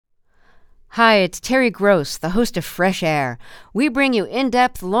Hi, it's Terry Gross, the host of Fresh Air. We bring you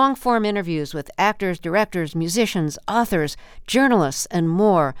in-depth, long-form interviews with actors, directors, musicians, authors, journalists, and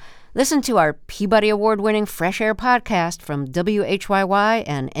more. Listen to our Peabody Award-winning Fresh Air podcast from WHYY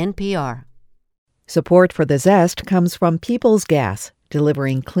and NPR. Support for The Zest comes from Peoples Gas,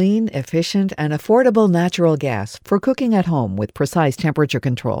 delivering clean, efficient, and affordable natural gas for cooking at home with precise temperature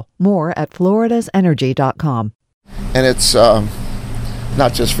control. More at floridasenergy.com. And it's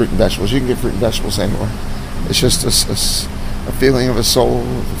not just fruit and vegetables. You can get fruit and vegetables anywhere. It's just a feeling of a soul,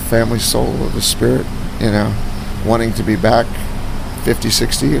 of a family soul, of a spirit, wanting to be back 50,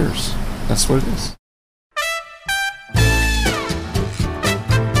 60 years. That's what it is.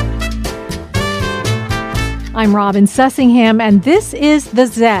 I'm Robin Sussingham, and this is The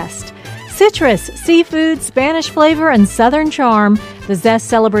Zest. Citrus, seafood, Spanish flavor, and Southern charm, The Zest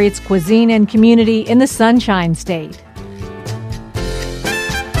celebrates cuisine and community in the Sunshine State.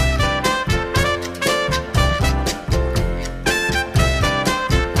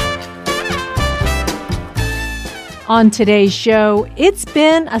 On today's show, it's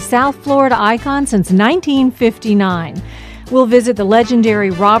been a South Florida icon since 1959. We'll visit the legendary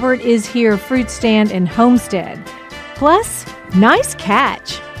Robert Is Here fruit stand in Homestead. Plus, nice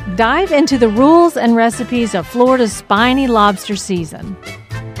catch. Dive into the rules and recipes of Florida's spiny lobster season.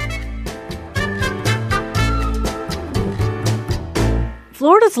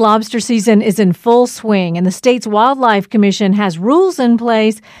 Florida's lobster season is in full swing, and the state's Wildlife Commission has rules in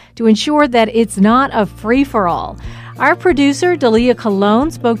place to ensure that it's not a free-for-all. Our producer, Dalia Colon,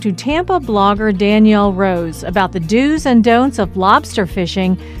 spoke to Tampa blogger Danielle Rose about the do's and don'ts of lobster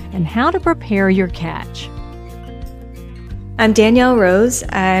fishing and how to prepare your catch. I'm Danielle Rose.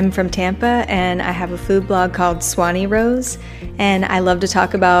 I'm from Tampa, and I have a food blog called Swanee Rose. And I love to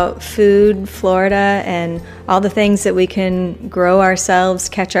talk about food, Florida, and all the things that we can grow ourselves,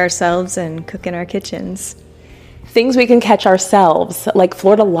 catch ourselves, and cook in our kitchens. Things we can catch ourselves, like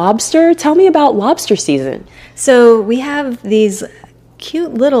Florida lobster. Tell me about lobster season. So we have these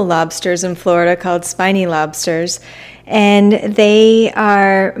cute little lobsters in Florida called spiny lobsters. And they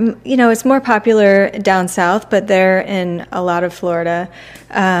are, it's more popular down south, but they're in a lot of Florida.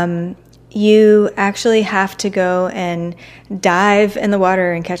 You actually have to go and dive in the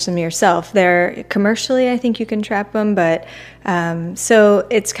water and catch them yourself. They're commercially, I think you can trap them, but so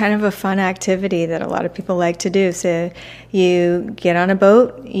it's kind of a fun activity that a lot of people like to do. So you get on a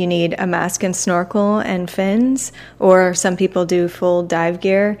boat, you need a mask and snorkel and fins, or some people do full dive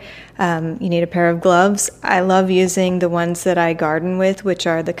gear. You need a pair of gloves. I love using the ones that I garden with, which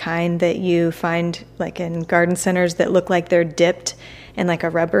are the kind that you find like in garden centers that look like they're dipped in like a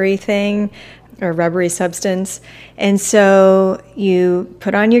rubbery thing or rubbery substance. And so you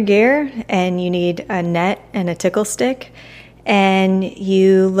put on your gear and you need a net and a tickle stick, and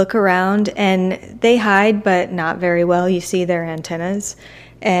you look around and they hide, but not very well. You see their antennas.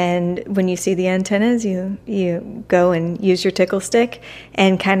 And when you see the antennas, you go and use your tickle stick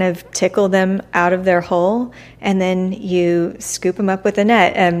and kind of tickle them out of their hole, and then you scoop them up with a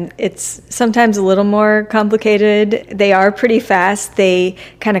net. And it's sometimes a little more complicated. They are pretty fast. They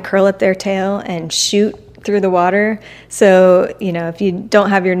kind of curl up their tail and shoot through the water. So, if you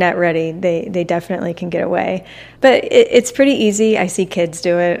don't have your net ready, they definitely can get away. But it's pretty easy. I see kids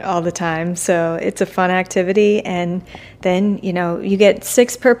do it all the time. So it's a fun activity. And then, you get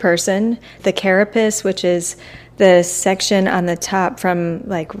 6 per person. The carapace, which is the section on the top from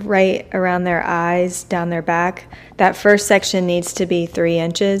like right around their eyes down their back, that first section needs to be 3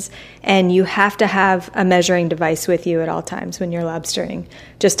 inches, and you have to have a measuring device with you at all times when you're lobstering,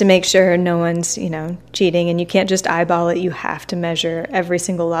 just to make sure no one's cheating. And you can't just eyeball it. You have to measure every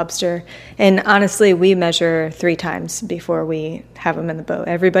single lobster. And honestly, we measure 3 times before we have them in the boat.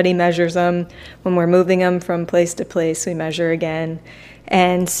 Everybody measures them. When we're moving them from place to place, we measure again.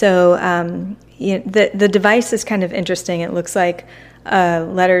 And so the device is kind of interesting. It looks like a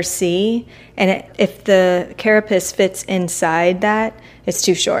letter C, and if the carapace fits inside that, it's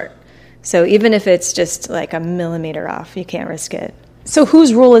too short. So even if it's just like a millimeter off, you can't risk it. So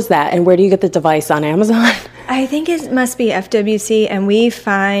whose rule is that, and where do you get the device? On Amazon? I think it must be FWC, and we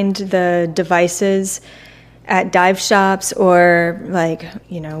find the devices at dive shops or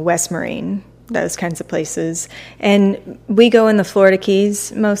West Marine, those kinds of places. And we go in the Florida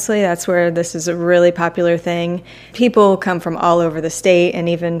Keys mostly. That's where this is a really popular thing. People come from all over the state and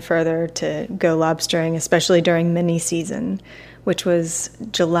even further to go lobstering, especially during mini season, which was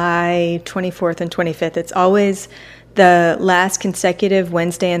July 24th and 25th. It's always the last consecutive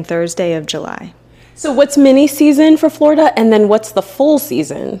Wednesday and Thursday of July. So what's mini season for Florida, and then what's the full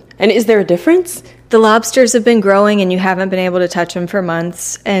season? And is there a difference? the lobsters have been growing and you haven't been able to touch them for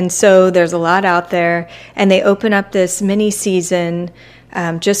months. And so there's a lot out there. And they open up this mini season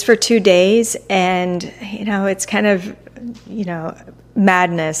just for 2 days. And, it's kind of,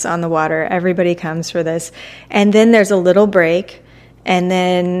 madness on the water. Everybody comes for this. And then there's a little break. And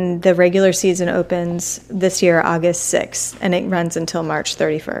then the regular season opens this year, August 6th, and it runs until March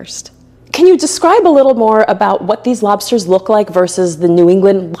 31st. Can you describe a little more about what these lobsters look like versus the New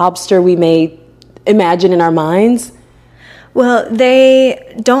England lobster we may imagine in our minds? Well,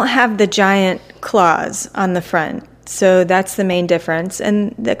 they don't have the giant claws on the front, so that's the main difference.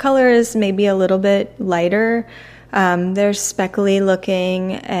 And the color is maybe a little bit lighter. They're speckly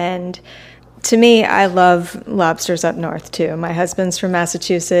looking, and to me, I love lobsters up north too. My husband's from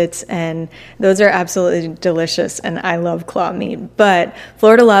Massachusetts, and those are absolutely delicious, and I love claw meat. But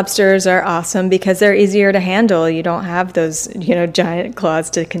Florida lobsters are awesome because they're easier to handle. You don't have those, giant claws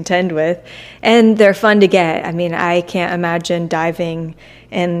to contend with, and they're fun to get. I mean, I can't imagine diving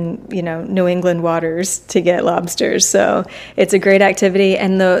in, New England waters to get lobsters. So it's a great activity,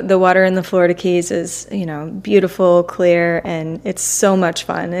 and the water in the Florida Keys is, beautiful, clear, and it's so much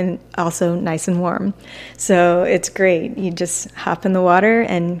fun, and also nice and warm. So it's great. You just hop in the water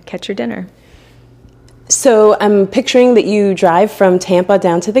and catch your dinner. So I'm picturing that you drive from Tampa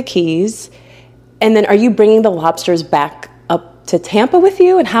down to the Keys, and then are you bringing the lobsters back up to Tampa with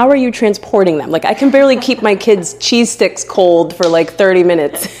you, and how are you transporting them? Like, I can barely keep my kids' cheese sticks cold for like 30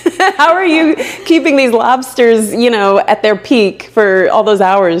 minutes. How are you keeping these lobsters, at their peak for all those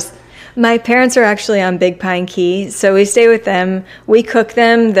hours? My parents are actually on Big Pine Key, so we stay with them. We cook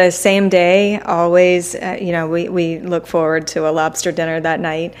them the same day, always. We look forward to a lobster dinner that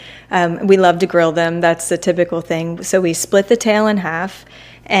night. We love to grill them. That's the typical thing. So we split the tail in half,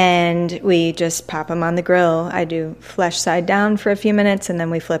 and we just pop them on the grill. I do flesh side down for a few minutes, and then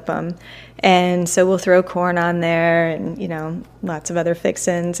we flip them. And so we'll throw corn on there and, lots of other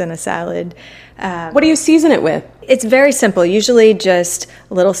fixins and a salad. What do you season it with? It's very simple. Usually just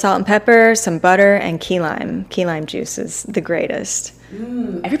a little salt and pepper, some butter, and key lime. Key lime juice is the greatest.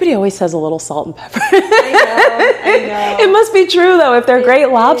 Everybody always says a little salt and pepper. I know. It must be true, though, if they're great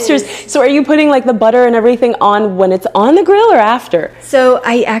lobsters. So are you putting, like, the butter and everything on when it's on the grill or after? So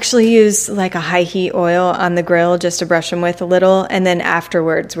I actually use, like, a high-heat oil on the grill just to brush them with a little, and then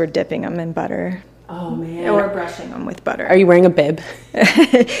afterwards we're dipping them in butter. Oh, man. Or brushing them with butter. Are you wearing a bib?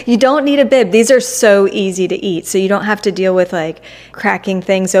 You don't need a bib. These are so easy to eat, so you don't have to deal with, like, cracking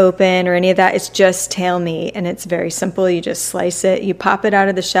things open or any of that. It's just tail meat, and it's very simple. You just slice it. You pop it out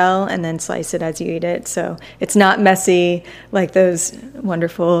of the shell and then slice it as you eat it. So it's not messy like those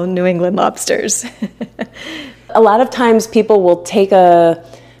wonderful New England lobsters. A lot of times people will take a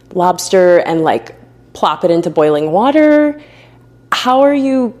lobster and, like, plop it into boiling water.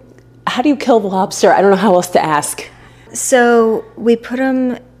 How do you kill the lobster? I don't know how else to ask. So we put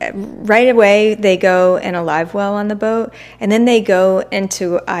them right away. They go in a live well on the boat, and then they go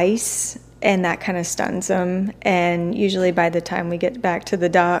into ice, and that kind of stuns them. And usually by the time we get back to the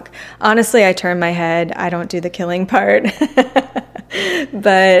dock, honestly, I turn my head. I don't do the killing part.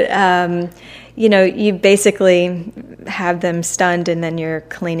 But, you basically have them stunned, and then you're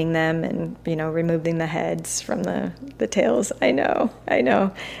cleaning them and, removing the heads from the tails. I know.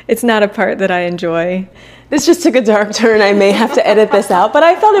 It's not a part that I enjoy. This just took a dark turn. I may have to edit this out, but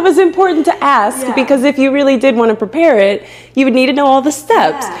I felt it was important to ask because if you really did want to prepare it, you would need to know all the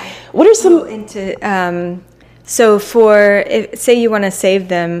steps. Yeah. What are some... So say you want to save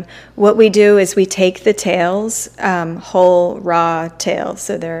them, what we do is we take the tails, whole raw tails,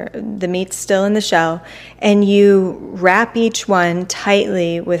 so the meat's still in the shell, and you wrap each one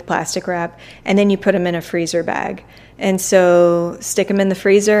tightly with plastic wrap, and then you put them in a freezer bag. And so stick them in the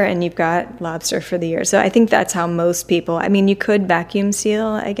freezer, and you've got lobster for the year. So I think that's how most people, you could vacuum seal,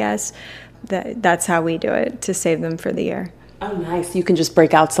 I guess. That's how we do it, to save them for the year. Oh, nice. You can just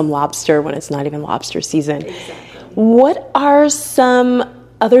break out some lobster when it's not even lobster season. Exactly. What are some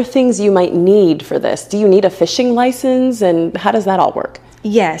other things you might need for this? Do you need a fishing license, and how does that all work?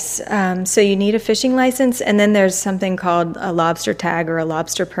 Yes. So you need a fishing license, and then there's something called a lobster tag or a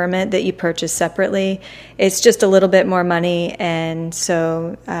lobster permit that you purchase separately. It's just a little bit more money, and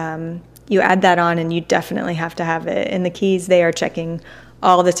so you add that on, and you definitely have to have it. In the Keys, they are checking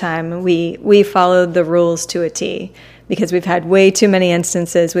all the time. We followed the rules to a T because we've had way too many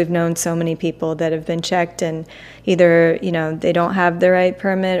instances. We've known so many people that have been checked, and either they don't have the right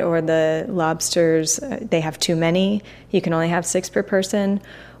permit, or the lobsters, they have too many. You can only have 6 per person,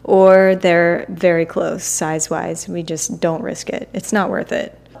 or they're very close size-wise. We just don't risk it. It's not worth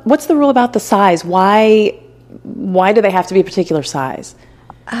it. What's the rule about the size? Why do they have to be a particular size?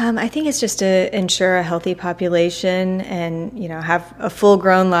 I think it's just to ensure a healthy population and, have a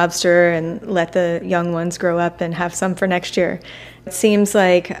full-grown lobster and let the young ones grow up and have some for next year. It seems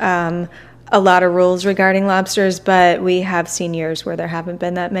like a lot of rules regarding lobsters, but we have seen years where there haven't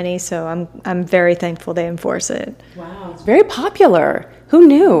been that many, so I'm very thankful they enforce it. Wow, it's very popular. Who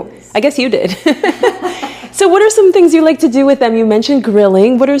knew? I guess you did. So what are some things you like to do with them? You mentioned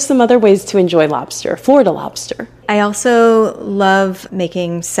grilling. What are some other ways to enjoy lobster, Florida lobster? I also love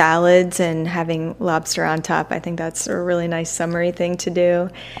making salads and having lobster on top. I think that's a really nice summery thing to do.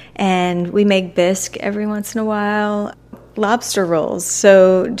 And we make bisque every once in a while. Lobster rolls.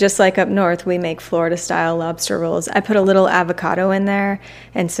 So just like up north, we make Florida-style lobster rolls. I put a little avocado in there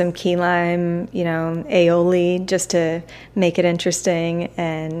and some key lime, aioli, just to make it interesting,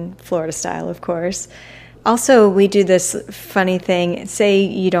 and Florida-style, of course. Also, we do this funny thing. Say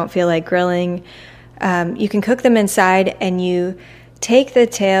you don't feel like grilling. You can cook them inside, and you take the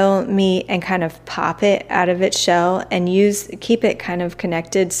tail meat and kind of pop it out of its shell and keep it kind of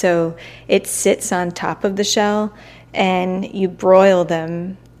connected so it sits on top of the shell, and you broil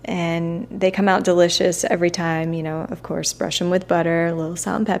them, and they come out delicious every time. Of course, brush them with butter, a little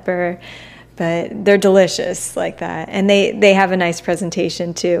salt and pepper, but they're delicious like that. And they have a nice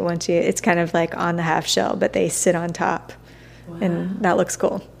presentation too. It's kind of like on the half shell, but they sit on top. Wow. And that looks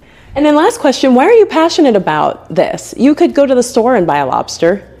cool. And then last question, why are you passionate about this? You could go to the store and buy a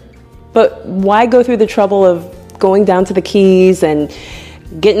lobster, but why go through the trouble of going down to the Keys and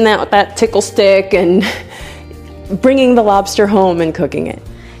getting out that tickle stick and bringing the lobster home and cooking it?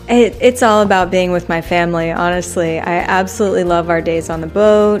 It's all about being with my family, honestly. I absolutely love our days on the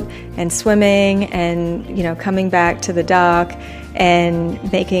boat and swimming and, coming back to the dock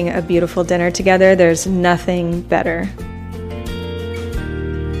and making a beautiful dinner together. There's nothing better.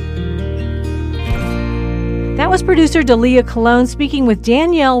 That was producer Dalia Colon speaking with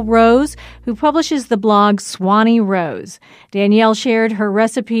Danielle Rose, who publishes the blog Swanee Rose. Danielle shared her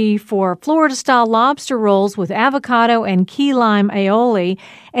recipe for Florida-style lobster rolls with avocado and key lime aioli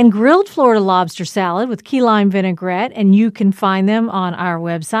and grilled Florida lobster salad with key lime vinaigrette, and you can find them on our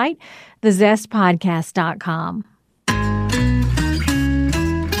website, thezestpodcast.com.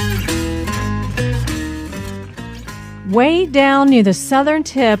 Way down near the southern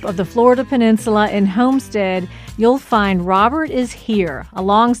tip of the Florida Peninsula in Homestead, you'll find Robert is Here, a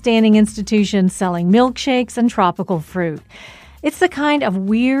long-standing institution selling milkshakes and tropical fruit. It's the kind of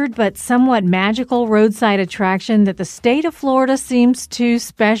weird but somewhat magical roadside attraction that the state of Florida seems to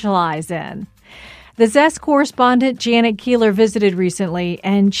specialize in. The Zest correspondent Janet Keeler visited recently,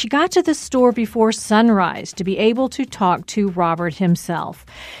 and she got to the store before sunrise to be able to talk to Robert himself.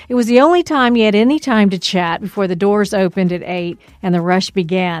 It was the only time he had any time to chat before the doors opened at 8 and the rush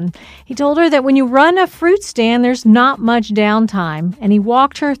began. He told her that when you run a fruit stand, there's not much downtime, and he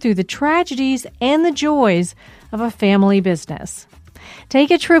walked her through the tragedies and the joys of a family business.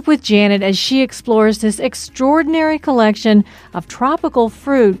 Take a trip with Janet as she explores this extraordinary collection of tropical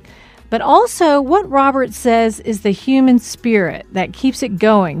fruit, but also what Robert says is the human spirit that keeps it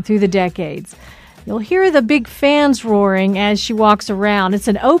going through the decades. You'll hear the big fans roaring as she walks around. It's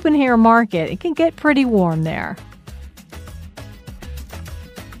an open-air market. It can get pretty warm there.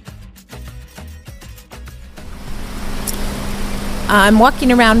 I'm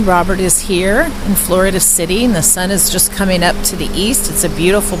walking around Robert is Here in Florida City, and the sun is just coming up to the east. It's a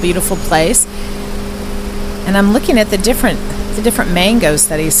beautiful, beautiful place. And I'm looking at the different mangoes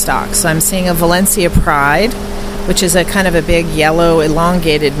that he stocks. So I'm seeing a Valencia Pride, which is a kind of a big yellow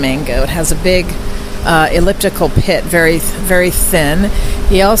elongated mango. It has a big elliptical pit, very, very thin.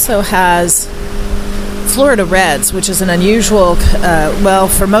 He also has Florida Reds, which is an unusual,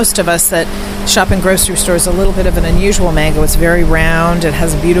 for most of us that shop in grocery stores, a little bit of an unusual mango. It's very round. It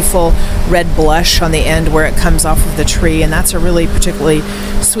has a beautiful red blush on the end where it comes off of the tree, and that's a really particularly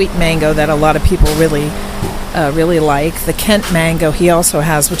sweet mango that a lot of people really like. The Kent mango he also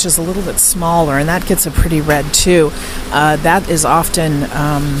has, which is a little bit smaller, and that gets a pretty red too. That is often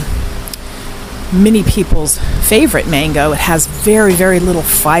many people's favorite mango. It has very, very little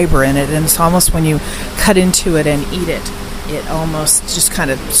fiber in it, and it's almost when you cut into it and eat it, it almost just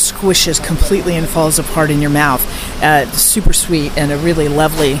kind of squishes completely and falls apart in your mouth. Super sweet and a really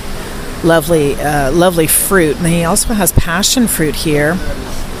lovely fruit. And he also has passion fruit here,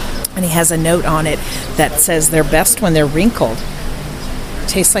 and he has a note on it that says they're best when they're wrinkled.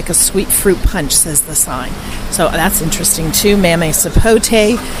 Tastes like a sweet fruit punch, says the sign. So that's interesting too. Mamey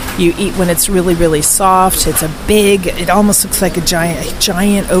sapote, you eat when it's really, really soft. It almost looks like a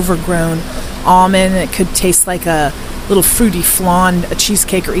giant overgrown almond. It could taste like a little fruity flan, a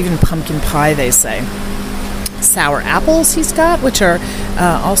cheesecake, or even pumpkin pie, they say. sour apples he's got, which are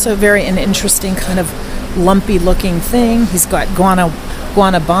also very an interesting kind of lumpy looking thing. He's got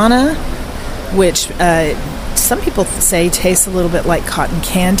guanabana, which some people say tastes a little bit like cotton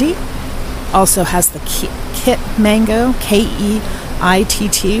candy. Also has the kit mango, Keitt,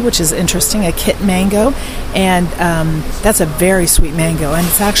 which is interesting, a kit mango, and that's a very sweet mango, and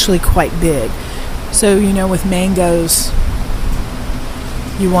it's actually quite big. So, with mangoes,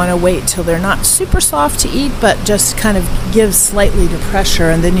 you want to wait till they're not super soft to eat, but just kind of give slightly to pressure,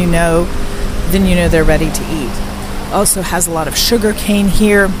 and then you know they're ready to eat. Also has a lot of sugar cane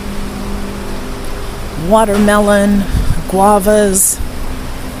here, watermelon, guavas,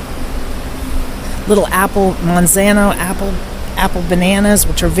 little Manzano apple bananas,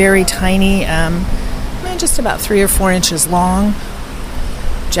 which are very tiny, just about 3 or 4 inches long.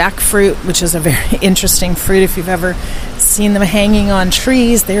 Jackfruit, which is a very interesting fruit. If you've ever seen them hanging on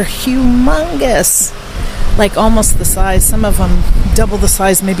trees, they're humongous, like almost the size, some of them double the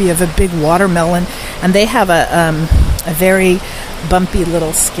size maybe of a big watermelon, and they have a very bumpy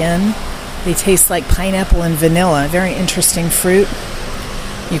little skin. They taste like pineapple and vanilla, a very interesting fruit.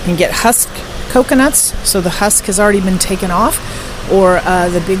 You can get husk coconuts, so the husk has already been taken off, or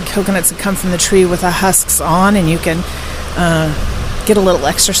the big coconuts that come from the tree with the husks on, and you can get a little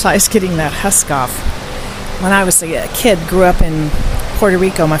exercise getting that husk off. When I was a kid, grew up in Puerto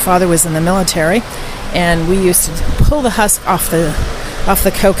Rico, my father was in the military, and we used to pull the husk off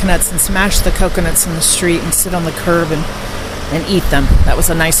the coconuts and smash the coconuts in the street and sit on the curb and eat them. That was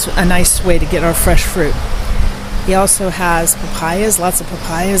a nice way to get our fresh fruit. He also has papayas, lots of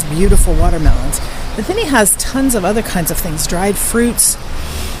papayas, beautiful watermelons. But then he has tons of other kinds of things, dried fruits,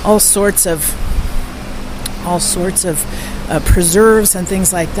 all sorts of preserves and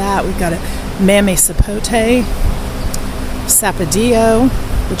things like that. We've got a mame sapote, sapodillo,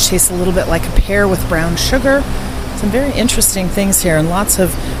 which tastes a little bit like a pear with brown sugar. Some very interesting things here, and lots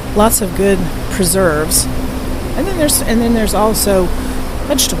of good preserves. And then there's also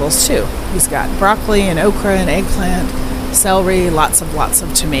vegetables too. He's got broccoli and okra and eggplant, celery, lots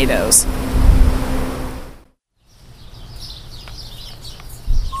of tomatoes.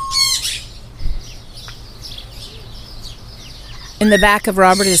 In the back of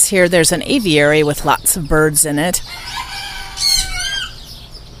Robert is here, there's an aviary with lots of birds in it.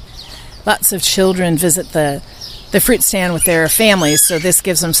 Lots of children visit the fruit stand with their families, so this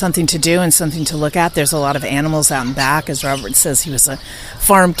gives them something to do and something to look at. There's a lot of animals out in back. As Robert says, he was a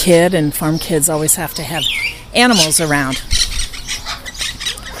farm kid, and farm kids always have to have animals around.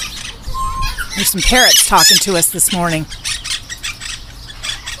 There's some parrots talking to us this morning.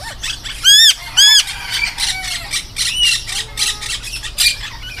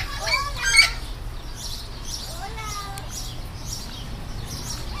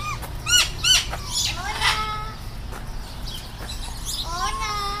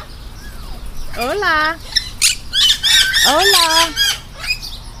 Hola. Hola.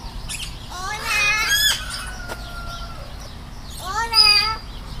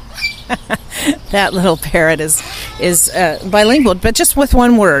 That little parrot is bilingual, but just with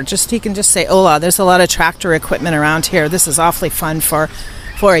one word. He can just say hola. There's a lot of tractor equipment around here. This is awfully fun for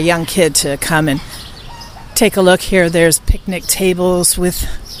a young kid to come and take a look here. There's picnic tables with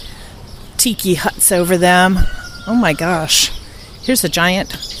tiki huts over them. Oh my gosh. Here's a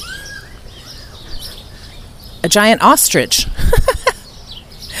giant ostrich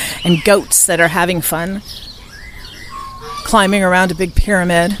and goats that are having fun climbing around a big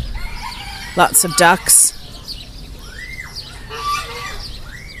pyramid. Lots of ducks.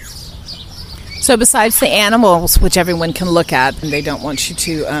 So besides the animals, which everyone can look at, and they don't want you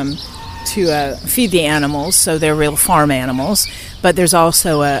to feed the animals, so they're real farm animals, but there's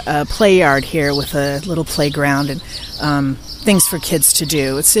also a play yard here with a little playground and things for kids to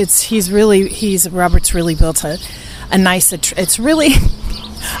do. Robert's really built a nice. It's really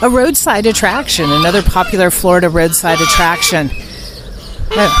a roadside attraction. Another popular Florida roadside attraction.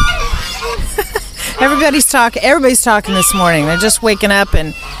 Everybody's talking this morning. They're just waking up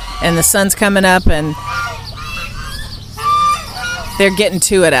and the sun's coming up and they're getting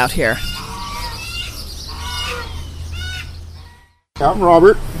to it out here. I'm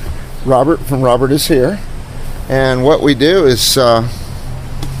Robert. Robert from Robert is here. And what we do is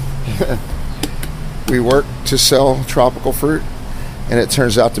we work to sell tropical fruit, and it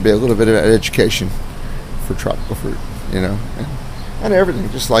turns out to be a little bit of an education for tropical fruit, and everything,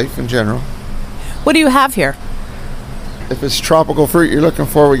 just life in general. What do you have here? If it's tropical fruit you're looking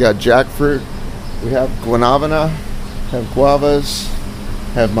for, we got jackfruit, we have guanabana, have guavas,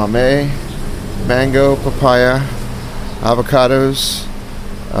 have mame, mango, papaya, avocados,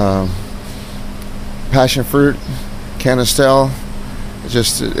 passion fruit, canistel,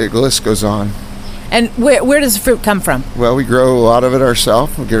 the list goes on. And where does the fruit come from? Well, we grow a lot of it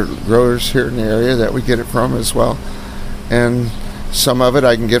ourselves. We get growers here in the area that we get it from as well. And some of it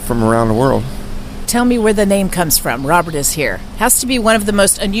I can get from around the world. Tell me where the name comes from. Robert is here. Has to be one of the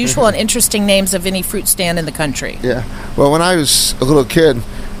most unusual and interesting names of any fruit stand in the country. Yeah. Well, when I was a little kid,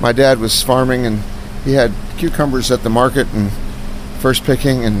 my dad was farming, and he had cucumbers at the market and first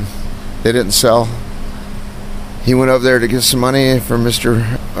picking, and they didn't sell. He went over there to get some money from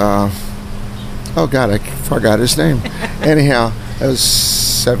Mr. Oh, God, I forgot his name. Anyhow, that was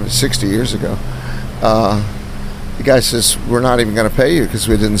 60 years ago. The guy says, we're not even going to pay you because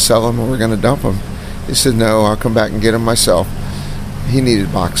we didn't sell them and we're going to dump them. He said, no, I'll come back and get them myself. He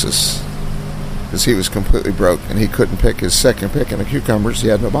needed boxes because he was completely broke and he couldn't pick his second pick in the cucumbers. He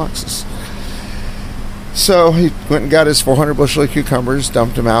had no boxes. So he went and got his 400 bushel of cucumbers,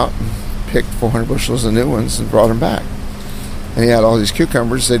 dumped them out, and picked 400 bushels of new ones and brought them back. And he had all these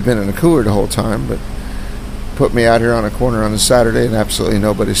cucumbers. They'd been in a cooler the whole time, but put me out here on a corner on a Saturday and absolutely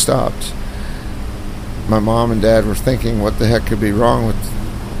nobody stopped. My mom and dad were thinking, what the heck could be wrong with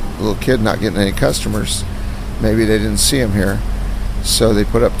a little kid not getting any customers? Maybe they didn't see him here. So they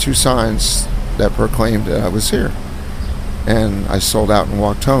put up 2 signs that proclaimed that I was here. And I sold out and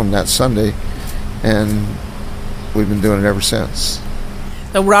walked home that Sunday, and we've been doing it ever since.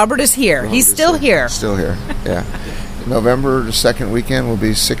 So Robert is here. He's still here. Still here, yeah. November, the second weekend, will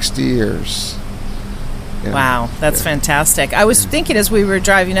be 60 years. Yeah. Wow, that's fantastic. I was thinking as we were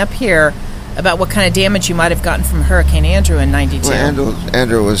driving up here about what kind of damage you might have gotten from Hurricane Andrew in 92. Well,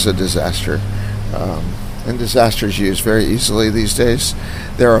 Andrew was a disaster. And disasters used very easily these days.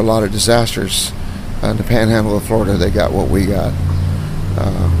 There are a lot of disasters. In the panhandle of Florida, they got what we got.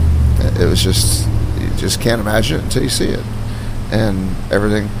 It was just, you just can't imagine it until you see it. And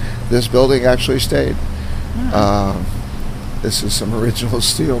everything. This building actually stayed. This is some original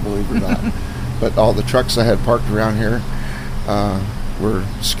steel, believe it or not. But all the trucks I had parked around here were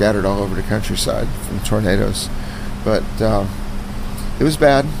scattered all over the countryside from tornadoes. But it was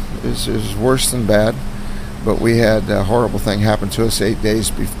bad. It was worse than bad. But we had a horrible thing happen to us 8 days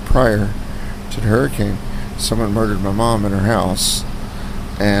prior to the hurricane. Someone murdered my mom in her house,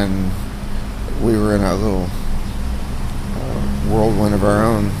 and we were in a little whirlwind of our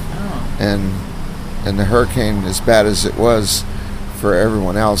own. And the hurricane, as bad as it was for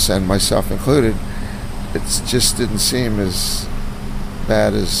everyone else, and myself included, it just didn't seem as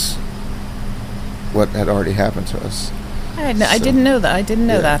bad as what had already happened to us. I didn't know that. I didn't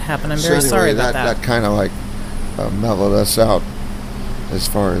know that happened. I'm very sorry about that. That kind of like mellowed us out as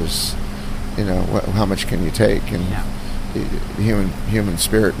far as, how much can you take, and the human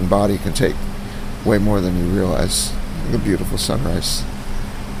spirit and body can take way more than you realize. A beautiful sunrise.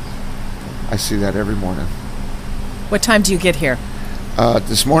 I see that every morning. What time do you get here?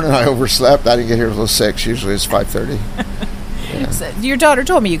 This morning I overslept. I didn't get here until 6. Usually it's 5:30. Yeah. So your daughter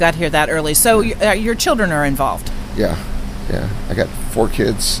told me you got here that early, so your children are involved. Yeah. I got 4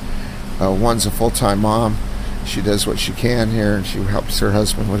 kids. One's a full-time mom. She does what she can here, and she helps her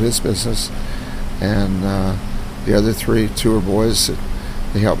husband with his business. And the other 2 are boys.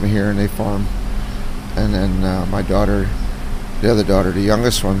 They help me here, and they farm. And then my daughter, the other daughter, the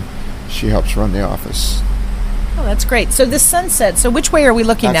youngest one, she helps run the office. Oh, that's great. So the sunset. So which way are we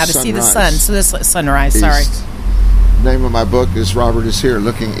looking now to see the sun? So this sunrise. East. Sorry. The name of my book is Robert is Here,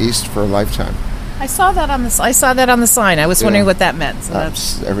 Looking East for a Lifetime. I saw that on the sign. I was wondering what that meant.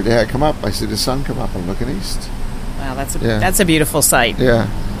 So every day I come up, I see the sun come up. I'm looking east. Wow, that's a beautiful sight. Yeah.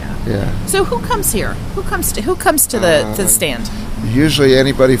 So who comes here? Who comes to the stand? Usually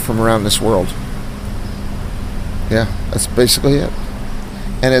anybody from around this world. Yeah, that's basically it.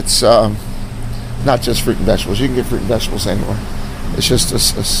 And it's not just fruit and vegetables. You can get fruit and vegetables anywhere. It's just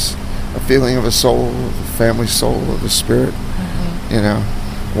a feeling of a soul, of a family soul, of a spirit,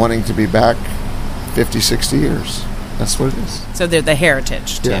 wanting to be back 50, 60 years. That's what it is. So they're the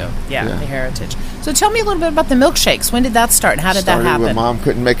heritage, too. Yeah, the heritage. So tell me a little bit about the milkshakes. When did that start, and how did that happen? When Mom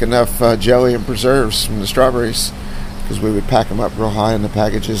couldn't make enough jelly and preserves from the strawberries, because we would pack them up real high in the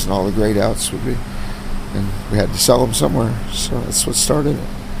packages, and all the grade outs would be, and we had to sell them somewhere. So that's what started it.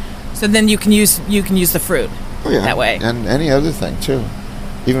 So then you can use the fruit that way, and any other thing too.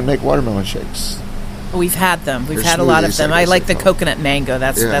 Even make watermelon shakes. We've had them. We've had a lot of them. I like the coconut mango.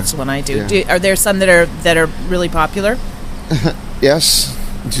 That's the one I do. Yeah. Are there some that are really popular? Yes,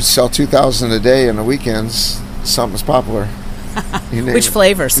 you sell 2,000 a day on the weekends. Something's popular. Which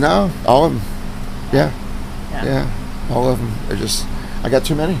flavors? No, all of them. Yeah, all of them. They're just. I got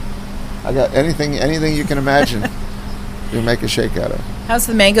too many. I got anything you can imagine. we make a shake out of. How's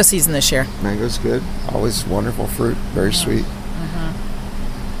the mango season this year? Mango's good. Always wonderful fruit. Very sweet.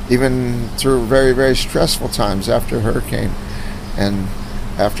 Even through very, very stressful times after a hurricane and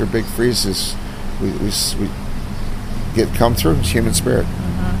after big freezes, we come through. It's human spirit.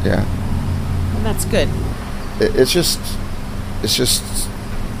 Yeah. Well, that's good. It's just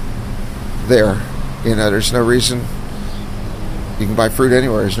there. You know, there's no reason. You can buy fruit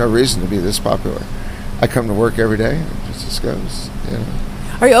anywhere. There's no reason to be this popular. I come to work every day. It just goes. You know.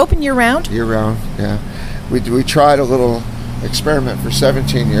 Are you open year round? Year round, yeah. We tried a little experiment for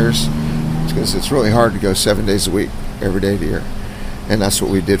 17 years because it's really hard to go 7 days a week, every day of the year. And that's what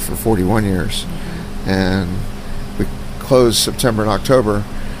we did for 41 years. And we closed September and October.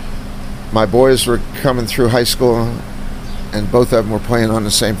 My boys were coming through high school, and both of them were playing on the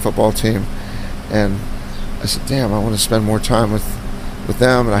same football team. And I said, damn, I want to spend more time with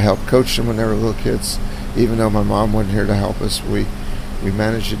them, and I helped coach them when they were little kids. Even though my mom wasn't here to help us, we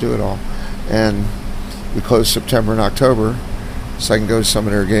managed to do it all. And we closed September and October so I can go to some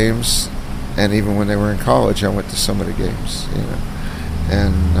of their games. And even when they were in college, I went to some of the games, you know.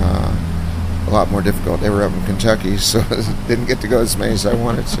 And a lot more difficult. They were up in Kentucky, so didn't get to go as many as I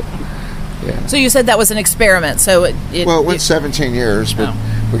wanted to. Yeah. So you said that was an experiment. So it went 17 years, but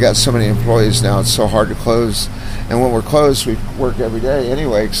we got so many employees now, it's so hard to close. And when we're closed, we work every day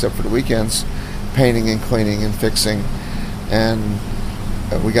anyway, except for the weekends, painting and cleaning and fixing. And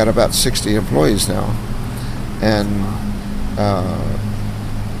we got about 60 employees now. And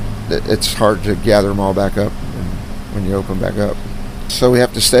it's hard to gather them all back up when you open back up. So we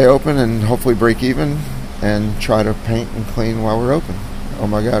have to stay open and hopefully break even and try to paint and clean while we're open. Oh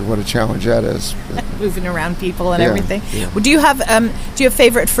my God, what a challenge that is! Moving around people and everything. Yeah. Well, do you have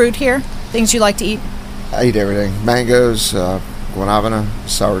favorite fruit here? Things you like to eat? I eat everything: mangoes, guanabana,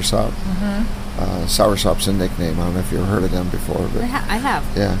 soursop. Soursop's a nickname. I don't know if you've ever heard of them before, but I have.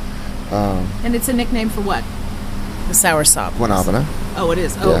 Yeah. And it's a nickname for what? The soursop. Guanabana. Oh, it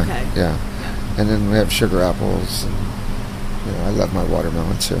is. Oh, yeah, okay. Yeah. And then we have sugar apples. And, you know, I love my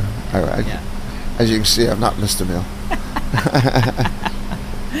watermelon too. As you can see, I've not missed a meal.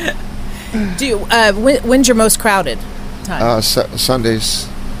 Do you? When's your most crowded time? Sundays.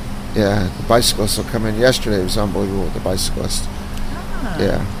 Yeah, the bicyclists will come in. Yesterday it was unbelievable with the bicyclists.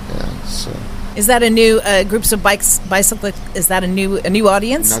 Yeah. So. Is that a new groups of bicyclists? Is that a new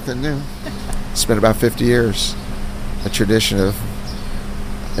audience? Nothing new. It's been about 50 years. A tradition of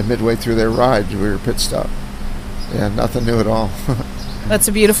midway through their ride, we were pit stop. Yeah, nothing new at all. That's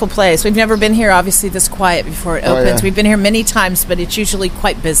a beautiful place. We've never been here, obviously, this quiet before it opens. Yeah. We've been here many times, but it's usually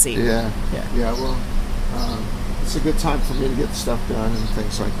quite busy. Yeah. Well, it's a good time for me to get stuff done and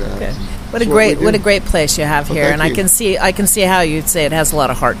things like that. Okay. What a great place you have here, and I can see how you'd say it has a lot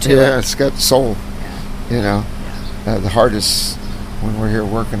of heart to it. Yeah, it's got soul. Yeah. You know, the heart is when we're here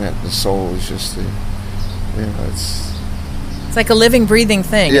working at the soul is just it's like a living, breathing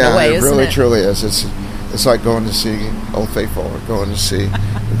thing in a way, isn't it? Really, truly is. It's like going to see Old Faithful or going to see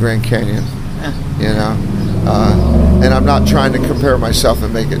the Grand Canyon, you know. And I'm not trying to compare myself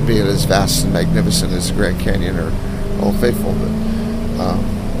and make it be as vast and magnificent as the Grand Canyon or Old Faithful, but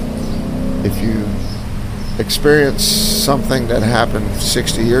if you experience something that happened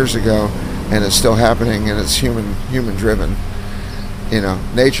 60 years ago and it's still happening and it's human driven, you know,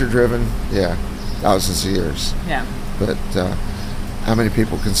 nature driven, thousands of years. Yeah. But how many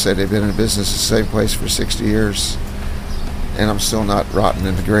people can say they've been in business the same place for 60 years and I'm still not rotten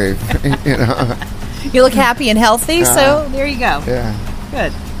in the grave, you know? You look happy and healthy, so there you go. Yeah.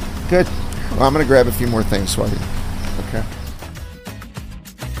 Good. Well, I'm going to grab a few more things while you... Okay.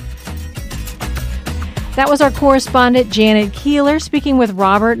 That was our correspondent, Janet Keeler, speaking with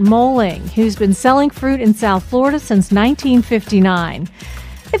Robert Moling, who's been selling fruit in South Florida since 1959.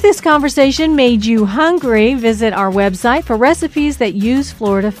 If this conversation made you hungry, visit our website for recipes that use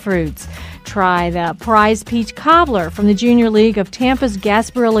Florida fruits. Try the prize peach cobbler from the Junior League of Tampa's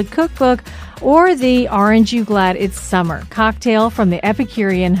Gasparilla Cookbook or the Aren't You Glad It's Summer cocktail from the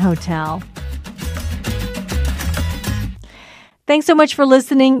Epicurean Hotel. Thanks so much for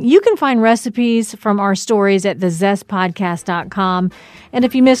listening. You can find recipes from our stories at thezestpodcast.com. And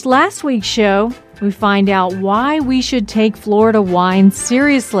if you missed last week's show, we find out why we should take Florida wine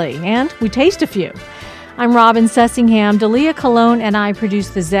seriously, and we taste a few. I'm Robin Sussingham. Dalia Colon and I produce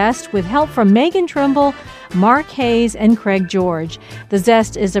The Zest with help from Megan Trimble, Mark Hayes, and Craig George. The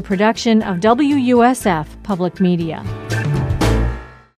Zest is a production of WUSF Public Media.